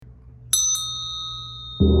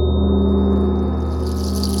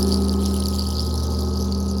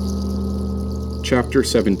Chapter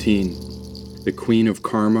 17. The Queen of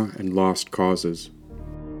Karma and Lost Causes.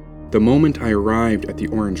 The moment I arrived at the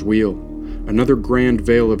orange wheel, another grand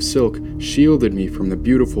veil of silk shielded me from the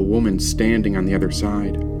beautiful woman standing on the other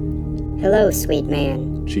side. "Hello, sweet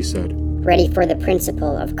man," she said. "Ready for the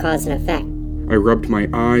principle of cause and effect?" I rubbed my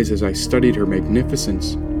eyes as I studied her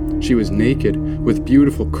magnificence. She was naked, with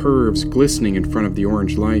beautiful curves glistening in front of the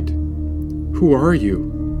orange light. "Who are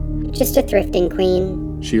you?" "Just a thrifting queen."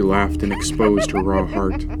 She laughed and exposed her raw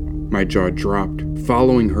heart. My jaw dropped,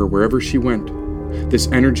 following her wherever she went. This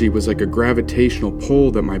energy was like a gravitational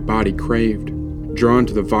pull that my body craved. Drawn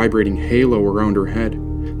to the vibrating halo around her head,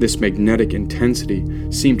 this magnetic intensity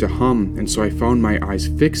seemed to hum, and so I found my eyes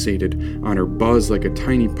fixated on her buzz like a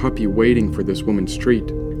tiny puppy waiting for this woman's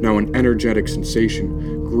treat. Now an energetic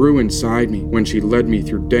sensation grew inside me when she led me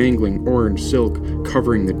through dangling orange silk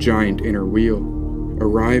covering the giant inner wheel.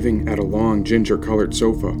 Arriving at a long ginger-colored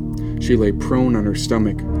sofa, she lay prone on her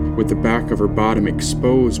stomach, with the back of her bottom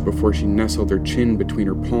exposed before she nestled her chin between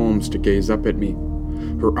her palms to gaze up at me.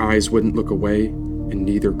 Her eyes wouldn't look away, and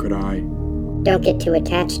neither could I. "Don't get too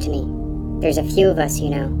attached to me. There's a few of us, you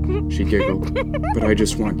know." She giggled. "But I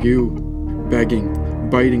just want you." Begging,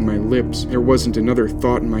 biting my lips, there wasn't another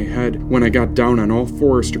thought in my head when I got down on all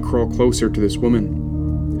fours to crawl closer to this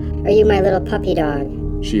woman. "Are you my little puppy dog?"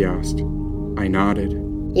 she asked. I nodded.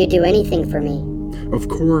 "You do anything for me." "Of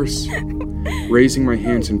course." Raising my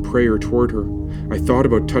hands in prayer toward her, I thought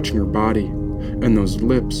about touching her body, and those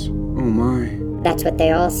lips, oh my. "That's what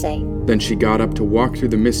they all say." Then she got up to walk through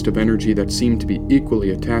the mist of energy that seemed to be equally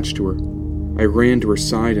attached to her. I ran to her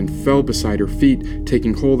side and fell beside her feet,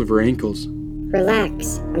 taking hold of her ankles.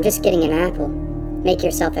 "Relax, I'm just getting an apple. Make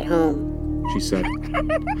yourself at home," she said.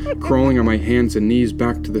 Crawling on my hands and knees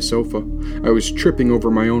back to the sofa, I was tripping over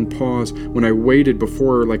my own paws when I waited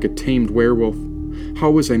before her like a tamed werewolf.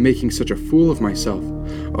 How was I making such a fool of myself?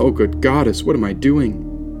 Oh, good goddess, what am I doing?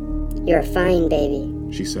 "You're fine, baby,"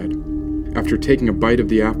 she said. After taking a bite of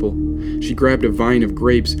the apple, she grabbed a vine of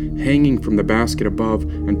grapes hanging from the basket above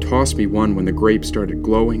and tossed me one when the grapes started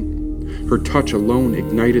glowing. Her touch alone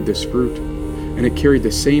ignited this fruit, and it carried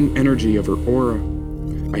the same energy of her aura.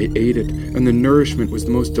 I ate it, and the nourishment was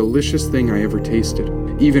the most delicious thing I ever tasted.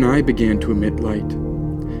 Even I began to emit light.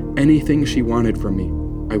 Anything she wanted from me,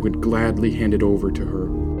 I would gladly hand it over to her.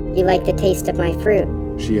 "You like the taste of my fruit?"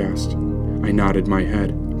 she asked. I nodded my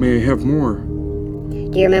head. "May I have more?"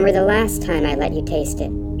 "Do you remember the last time I let you taste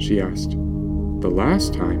it?" she asked. The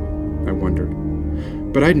last time? I wondered.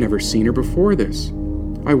 But I'd never seen her before this.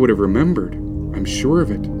 I would have remembered. I'm sure of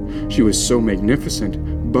it. She was so magnificent,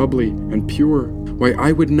 bubbly, and pure. Why,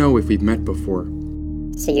 I would know if we'd met before.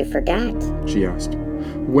 "So you forgot?" she asked.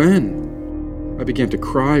 "When?" I began to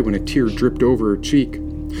cry when a tear dripped over her cheek.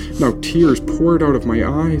 Now tears poured out of my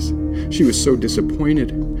eyes. She was so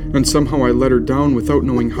disappointed, and somehow I let her down without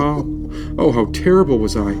knowing how. Oh, how terrible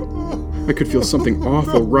was I! I could feel something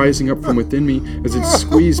awful rising up from within me as it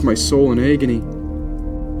squeezed my soul in agony.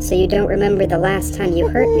 "So you don't remember the last time you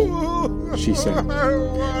hurt me?" she said.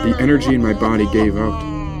 The energy in my body gave out.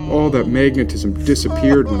 All that magnetism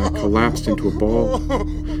disappeared when I collapsed into a ball.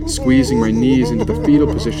 Squeezing my knees into the fetal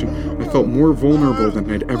position, I felt more vulnerable than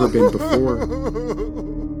I'd ever been before.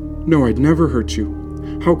 "No, I'd never hurt you.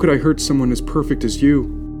 How could I hurt someone as perfect as you?"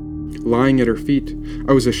 Lying at her feet,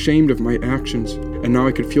 I was ashamed of my actions, and now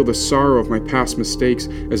I could feel the sorrow of my past mistakes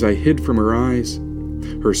as I hid from her eyes.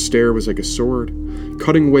 Her stare was like a sword,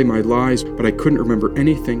 cutting away my lies, but I couldn't remember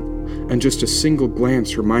anything, and just a single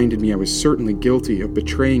glance reminded me I was certainly guilty of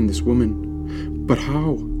betraying this woman. But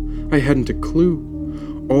how? I hadn't a clue.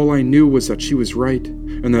 All I knew was that she was right,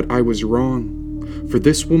 and that I was wrong. For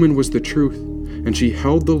this woman was the truth, and she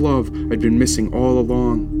held the love I'd been missing all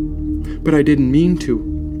along. But I didn't mean to.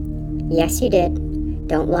 "Yes, you did.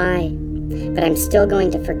 Don't lie. But I'm still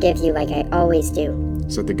going to forgive you like I always do,"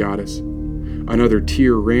 said the goddess. Another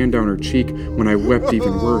tear ran down her cheek when I wept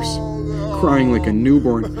even worse. Crying like a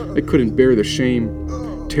newborn, I couldn't bear the shame.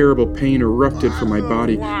 Terrible pain erupted from my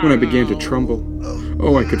body when I began to tremble.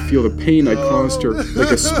 Oh, I could feel the pain I caused her,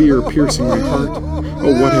 like a spear piercing my heart.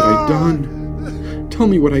 Oh, what had I done? Tell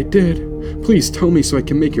me what I did. Please tell me so I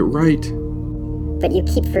can make it right. "But you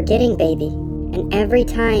keep forgetting, baby. And every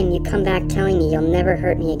time you come back telling me you'll never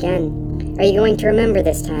hurt me again. Are you going to remember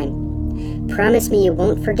this time? Promise me you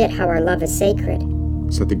won't forget how our love is sacred,"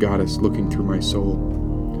 said the goddess, looking through my soul.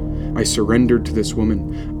 I surrendered to this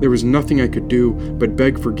woman. There was nothing I could do but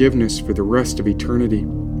beg forgiveness for the rest of eternity.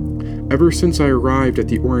 Ever since I arrived at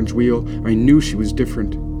the orange wheel, I knew she was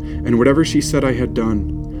different, and whatever she said I had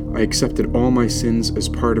done, I accepted all my sins as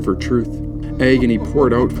part of her truth. Agony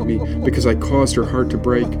poured out from me because I caused her heart to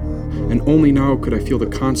break, and only now could I feel the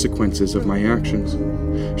consequences of my actions.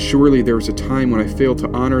 Surely there was a time when I failed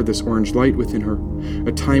to honor this orange light within her,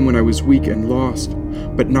 a time when I was weak and lost,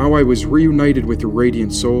 but now I was reunited with her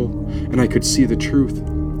radiant soul, and I could see the truth.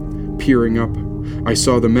 Peering up, I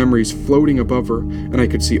saw the memories floating above her, and I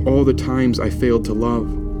could see all the times I failed to love.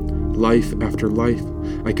 Life after life,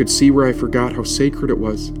 I could see where I forgot how sacred it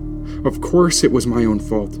was. Of course it was my own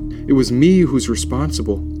fault. It was me who was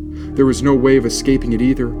responsible. There was no way of escaping it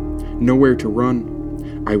either, nowhere to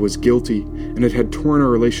run. I was guilty, and it had torn our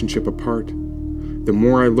relationship apart. The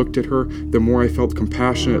more I looked at her, the more I felt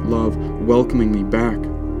compassionate love welcoming me back.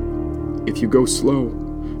 If you go slow,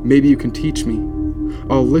 maybe you can teach me.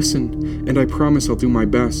 I'll listen, and I promise I'll do my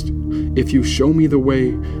best. If you show me the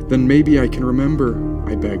way, then maybe I can remember,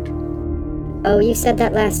 I begged. Oh, you said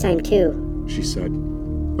that last time too, she said.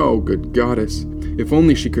 Oh, good goddess, if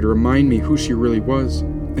only she could remind me who she really was.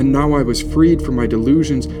 And now I was freed from my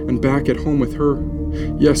delusions and back at home with her.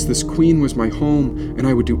 Yes, this queen was my home, and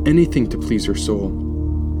I would do anything to please her soul.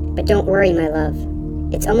 But don't worry, my love.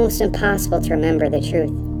 It's almost impossible to remember the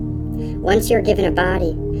truth. Once you're given a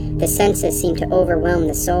body, the senses seem to overwhelm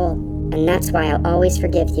the soul, and that's why I'll always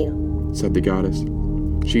forgive you, said the goddess.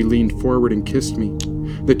 She leaned forward and kissed me.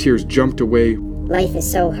 The tears jumped away. Life is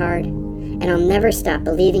so hard, and I'll never stop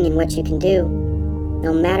believing in what you can do.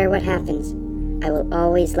 No matter what happens, I will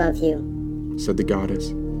always love you, said the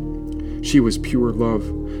goddess. She was pure love,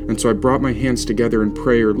 and so I brought my hands together in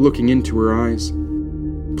prayer, looking into her eyes.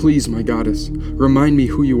 Please, my goddess, remind me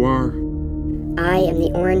who you are. I am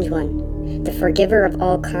the Orange One, the forgiver of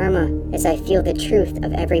all karma, as I feel the truth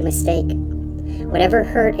of every mistake. Whatever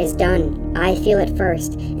hurt is done, I feel it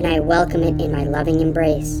first, and I welcome it in my loving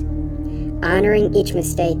embrace. Honoring each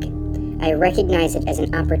mistake, I recognize it as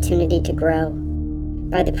an opportunity to grow.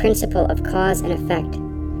 By the principle of cause and effect,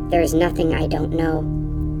 there is nothing I don't know.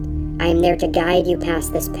 I am there to guide you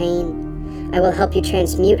past this pain. I will help you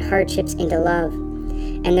transmute hardships into love.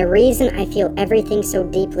 And the reason I feel everything so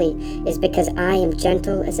deeply is because I am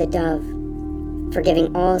gentle as a dove.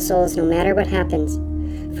 Forgiving all souls no matter what happens,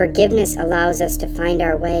 forgiveness allows us to find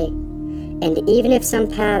our way. And even if some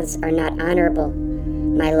paths are not honorable,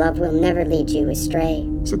 my love will never lead you astray,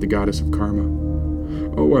 said the goddess of karma.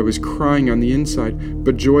 Oh, I was crying on the inside,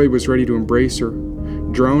 but joy was ready to embrace her.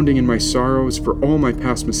 Drowning in my sorrows for all my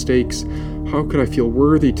past mistakes, how could I feel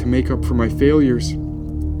worthy to make up for my failures?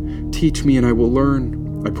 Teach me and I will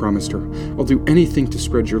learn, I promised her. I'll do anything to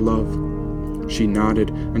spread your love. She nodded,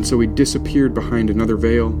 and so we disappeared behind another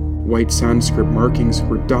veil. White Sanskrit markings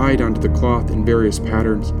were dyed onto the cloth in various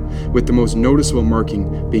patterns, with the most noticeable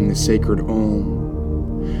marking being the sacred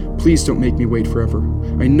Om. Please don't make me wait forever.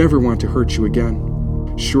 I never want to hurt you again.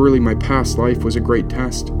 Surely my past life was a great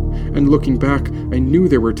test, and looking back, I knew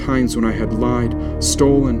there were times when I had lied,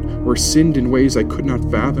 stolen, or sinned in ways I could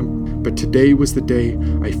not fathom, but today was the day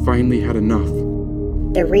I finally had enough.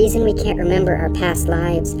 The reason we can't remember our past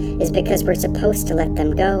lives is because we're supposed to let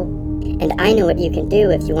them go, and I know what you can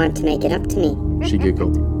do if you want to make it up to me, she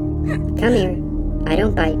giggled. Come here, I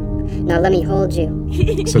don't bite. Now let me hold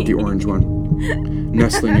you, said the Orange One.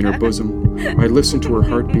 Nestling in her bosom, I listened to her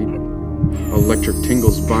heartbeat. Electric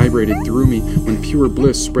tingles vibrated through me when pure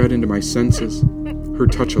bliss spread into my senses. Her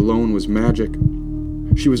touch alone was magic.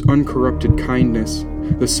 She was uncorrupted kindness,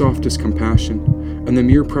 the softest compassion, and the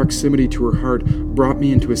mere proximity to her heart brought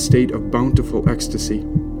me into a state of bountiful ecstasy.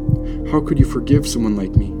 How could you forgive someone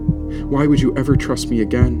like me? Why would you ever trust me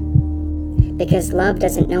again? Because love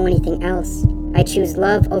doesn't know anything else. I choose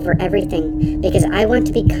love over everything, because I want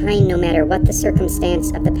to be kind no matter what the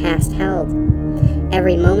circumstance of the past held.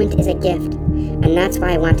 Every moment is a gift, and that's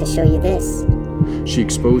why I want to show you this. She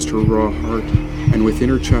exposed her raw heart, and within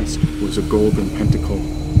her chest was a golden pentacle.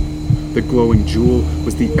 The glowing jewel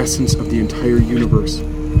was the essence of the entire universe.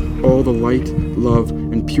 All the light, love,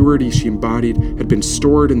 and purity she embodied had been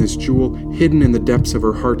stored in this jewel, hidden in the depths of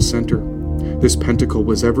her heart center. This pentacle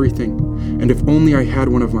was everything, and if only I had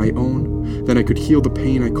one of my own, then I could heal the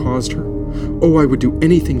pain I caused her. Oh, I would do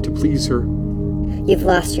anything to please her. You've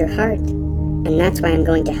lost your heart, and that's why I'm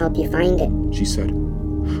going to help you find it, she said.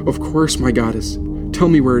 Of course, my goddess. Tell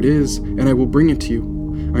me where it is, and I will bring it to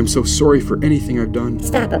you. I'm so sorry for anything I've done.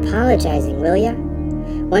 Stop apologizing, will ya?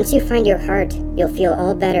 Once you find your heart, you'll feel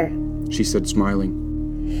all better, she said,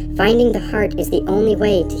 smiling. Finding the heart is the only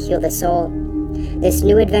way to heal the soul. This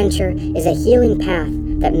new adventure is a healing path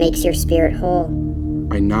that makes your spirit whole.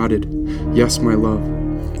 I nodded. Yes, my love.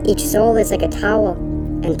 Each soul is like a towel,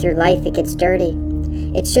 and through life it gets dirty.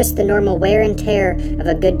 It's just the normal wear and tear of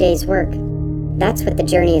a good day's work. That's what the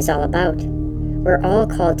journey is all about. We're all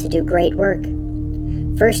called to do great work.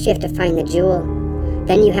 First you have to find the jewel,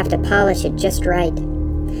 then you have to polish it just right.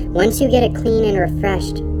 Once you get it clean and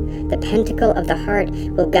refreshed, the pentacle of the heart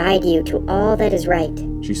will guide you to all that is right,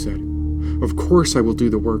 she said. Of course I will do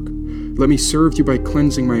the work. Let me serve you by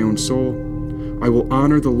cleansing my own soul. I will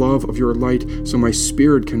honor the love of your light so my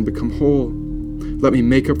spirit can become whole. Let me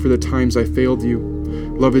make up for the times I failed you.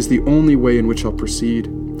 Love is the only way in which I'll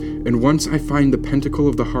proceed. And once I find the pentacle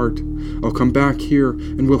of the heart, I'll come back here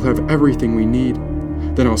and we'll have everything we need.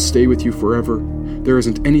 Then I'll stay with you forever. There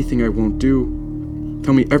isn't anything I won't do.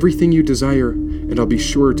 Tell me everything you desire, and I'll be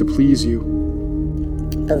sure to please you.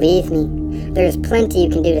 Believe me, there's plenty you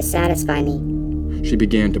can do to satisfy me. She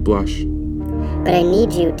began to blush. But I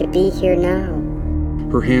need you to be here now.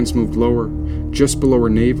 Her hands moved lower, just below her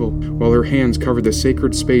navel, while her hands covered the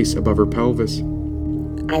sacred space above her pelvis.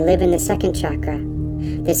 I live in the second chakra,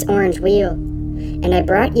 this orange wheel, and I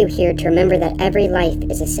brought you here to remember that every life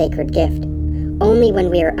is a sacred gift. Only when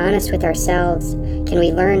we are honest with ourselves can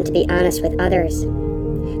we learn to be honest with others.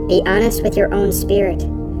 Be honest with your own spirit,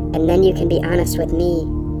 and then you can be honest with me,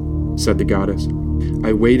 said the goddess.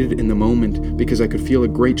 I waited in the moment because I could feel a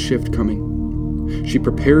great shift coming. She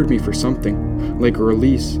prepared me for something, like a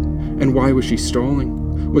release. And why was she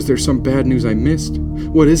stalling? Was there some bad news I missed?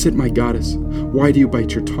 What is it, my goddess? Why do you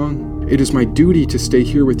bite your tongue? It is my duty to stay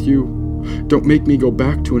here with you. Don't make me go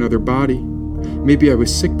back to another body. Maybe I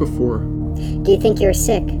was sick before. Do you think you're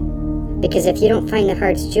sick? Because if you don't find the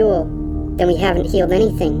heart's jewel, then we haven't healed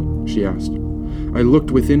anything, she asked. I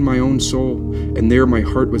looked within my own soul, and there my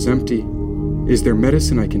heart was empty. Is there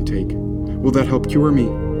medicine I can take? Will that help cure me?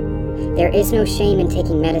 There is no shame in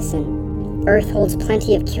taking medicine. Earth holds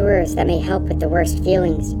plenty of cures that may help with the worst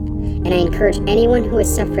feelings, and I encourage anyone who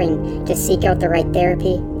is suffering to seek out the right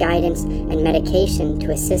therapy, guidance, and medication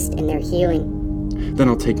to assist in their healing. Then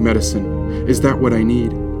I'll take medicine. Is that what I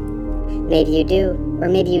need? Maybe you do, or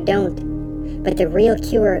maybe you don't. But the real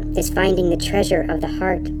cure is finding the treasure of the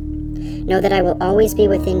heart. Know that I will always be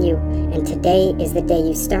within you, and today is the day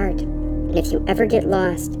you start. And if you ever get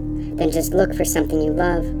lost, then just look for something you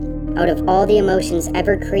love. Out of all the emotions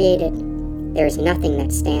ever created, there is nothing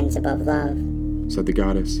that stands above love, said the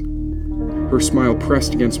goddess. Her smile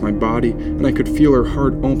pressed against my body, and I could feel her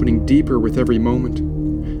heart opening deeper with every moment.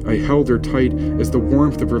 I held her tight as the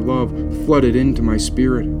warmth of her love flooded into my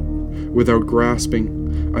spirit. Without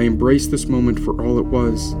grasping, I embraced this moment for all it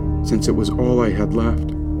was, since it was all I had left.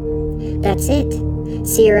 That's it.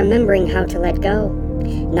 See, you're remembering how to let go.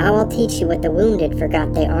 Now I'll teach you what the wounded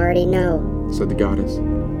forgot they already know, said the goddess.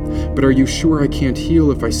 But are you sure I can't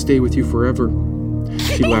heal if I stay with you forever?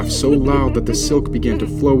 She laughed so loud that the silk began to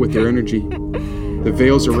flow with her energy. The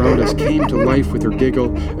veils around us came to life with her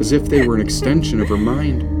giggle, as if they were an extension of her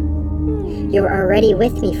mind. You're already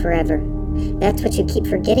with me forever. That's what you keep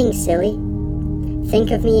forgetting, silly.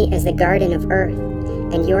 Think of me as the garden of earth,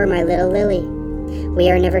 and you're my little lily. We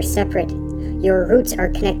are never separate. Your roots are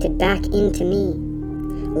connected back into me.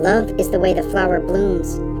 Love is the way the flower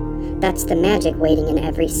blooms. That's the magic waiting in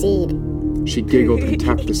every seed. She giggled and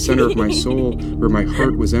tapped the center of my soul, where my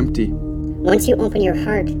heart was empty. Once you open your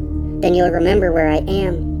heart, then you'll remember where I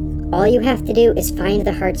am. All you have to do is find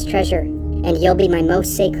the heart's treasure, and you'll be my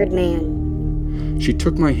most sacred man. She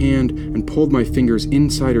took my hand and pulled my fingers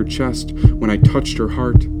inside her chest when I touched her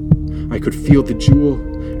heart. I could feel the jewel,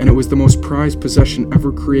 and it was the most prized possession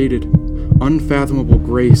ever created. Unfathomable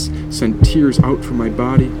grace sent tears out from my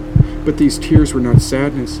body, but these tears were not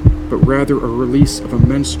sadness, but rather a release of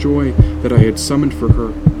immense joy that I had summoned for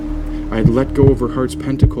her. I had let go of her heart's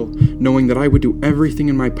pentacle, knowing that I would do everything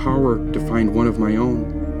in my power to find one of my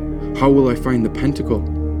own. How will I find the pentacle?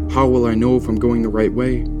 How will I know if I'm going the right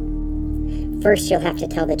way? First, you'll have to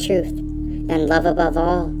tell the truth, then love above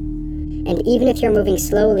all. And even if you're moving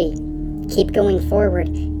slowly, keep going forward,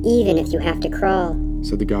 even if you have to crawl,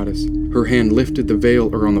 said the goddess. Her hand lifted the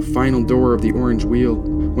veil around the final door of the orange wheel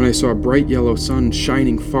when I saw a bright yellow sun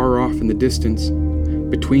shining far off in the distance.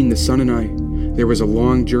 Between the sun and I, there was a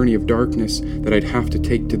long journey of darkness that I'd have to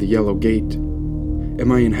take to the yellow gate.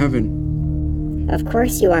 Am I in heaven? Of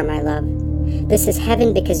course you are, my love. This is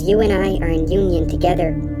heaven because you and I are in union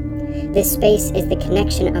together. This space is the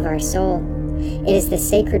connection of our soul. It is the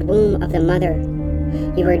sacred womb of the mother.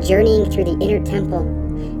 You are journeying through the inner temple,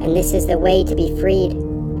 and this is the way to be freed.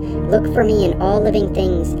 Look for me in all living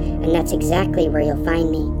things, and that's exactly where you'll find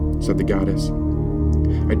me, said the goddess.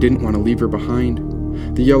 I didn't want to leave her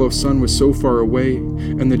behind. The yellow sun was so far away,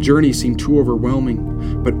 and the journey seemed too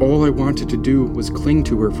overwhelming, but all I wanted to do was cling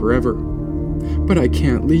to her forever. But I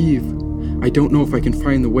can't leave. I don't know if I can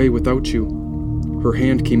find the way without you. Her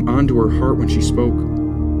hand came onto her heart when she spoke.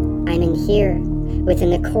 I'm in here, within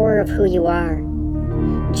the core of who you are.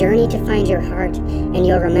 Journey to find your heart, and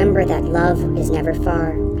you'll remember that love is never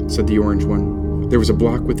far, said the orange one. There was a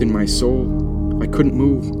block within my soul. I couldn't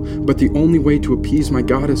move, but the only way to appease my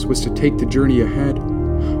goddess was to take the journey ahead.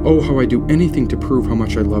 Oh, how I'd do anything to prove how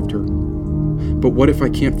much I loved her. But what if I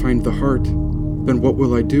can't find the heart? Then what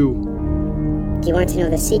will I do? Do you want to know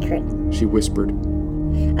the secret? She whispered.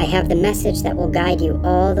 I have the message that will guide you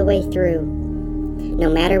all the way through. No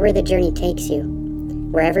matter where the journey takes you,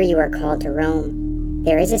 wherever you are called to roam,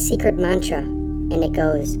 there is a secret mantra, and it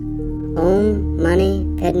goes, Om Mani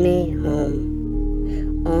Padme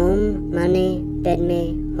Hum. Om Mani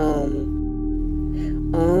Padme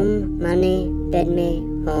Hum. Om Mani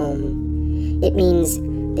Padme Hum. It means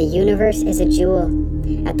the universe is a jewel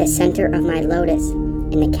at the center of my lotus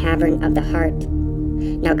in the cavern of the heart.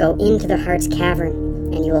 Now go into the heart's cavern,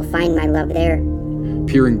 and you will find my love there.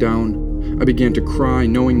 Peering down, I began to cry,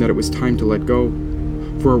 knowing that it was time to let go.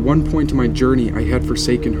 For at one point in my journey, I had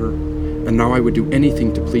forsaken her, and now I would do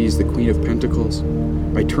anything to please the Queen of Pentacles.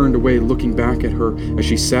 I turned away, looking back at her as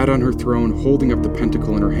she sat on her throne, holding up the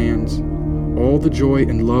pentacle in her hands. All the joy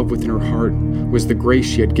and love within her heart was the grace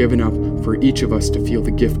she had given up for each of us to feel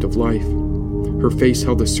the gift of life. Her face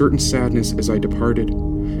held a certain sadness as I departed,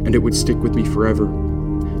 and it would stick with me forever.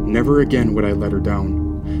 Never again would I let her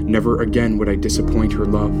down. Never again would I disappoint her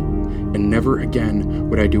love. And never again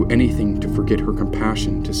would I do anything to forget her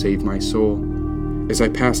compassion to save my soul. As I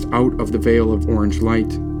passed out of the veil of orange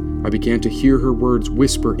light, I began to hear her words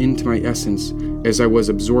whisper into my essence as I was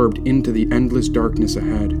absorbed into the endless darkness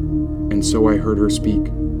ahead. And so I heard her speak.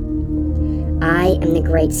 I am the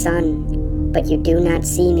great sun, but you do not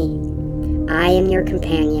see me. I am your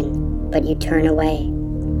companion, but you turn away.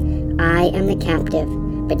 I am the captive,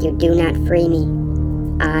 but you do not free me.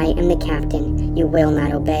 I am the captain, you will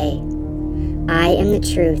not obey. I am the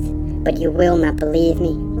truth, but you will not believe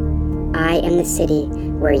me. I am the city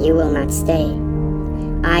where you will not stay.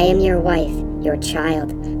 I am your wife, your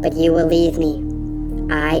child, but you will leave me.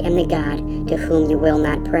 I am the God to whom you will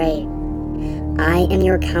not pray. I am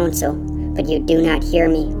your counsel, but you do not hear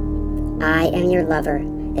me. I am your lover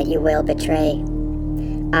that you will betray.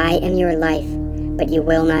 I am your life, but you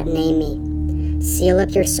will not name me. Seal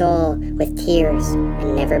up your soul with tears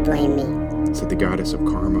and never blame me, said the goddess of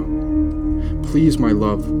karma. Please, my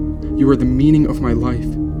love, you are the meaning of my life.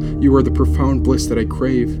 You are the profound bliss that I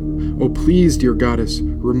crave. Oh, please, dear goddess,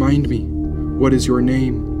 remind me, what is your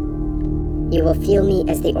name? You will feel me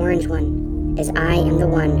as the orange one, as I am the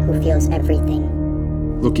one who feels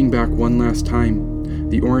everything. Looking back one last time,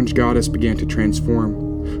 the orange goddess began to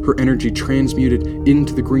transform. Her energy transmuted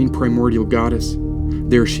into the green primordial goddess.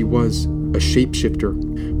 There she was, a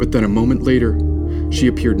shapeshifter, but then a moment later, she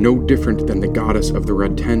appeared no different than the goddess of the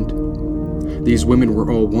red tent. These women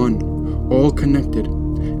were all one, all connected,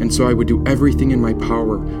 and so I would do everything in my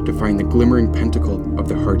power to find the glimmering pentacle of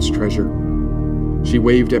the heart's treasure. She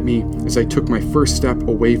waved at me as I took my first step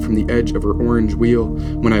away from the edge of her orange wheel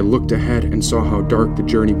when I looked ahead and saw how dark the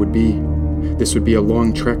journey would be. This would be a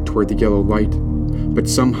long trek toward the yellow light, but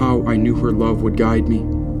somehow I knew her love would guide me.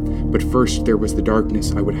 But first there was the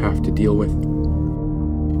darkness I would have to deal with.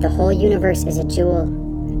 The whole universe is a jewel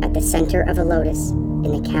at the center of a lotus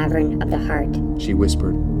in the cavern of the heart, she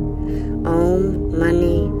whispered. Om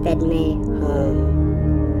Mani Padme Hum.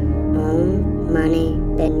 Om Mani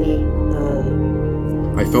Padme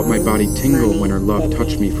Hum. I felt my body tingle when her love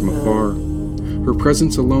touched me from afar. Her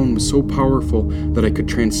presence alone was so powerful that I could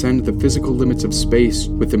transcend the physical limits of space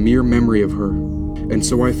with the mere memory of her. And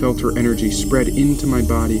so I felt her energy spread into my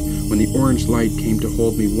body when the orange light came to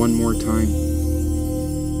hold me one more time.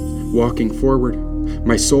 Walking forward,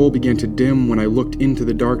 my soul began to dim when I looked into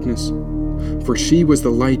the darkness. For she was the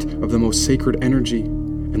light of the most sacred energy,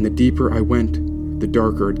 and the deeper I went, the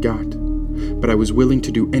darker it got. But I was willing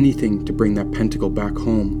to do anything to bring that pentacle back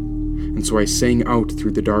home, and so I sang out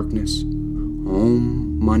through the darkness,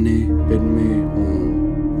 Om Mani Padme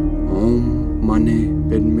Hum. Om Mani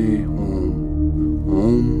Padme Hum.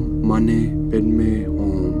 Om Mani Padme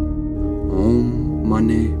Hum. Om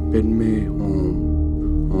Mani Padme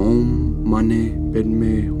Hum. Om Mani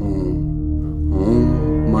Padme Hum.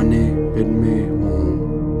 Om Mani Padme Hum.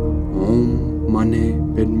 Om Mani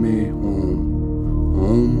Padme Hum.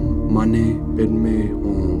 Om Mani Padme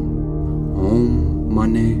Hum. Om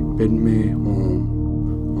Mani Padme Hum.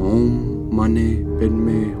 Om Mani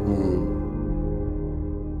Padme Hum.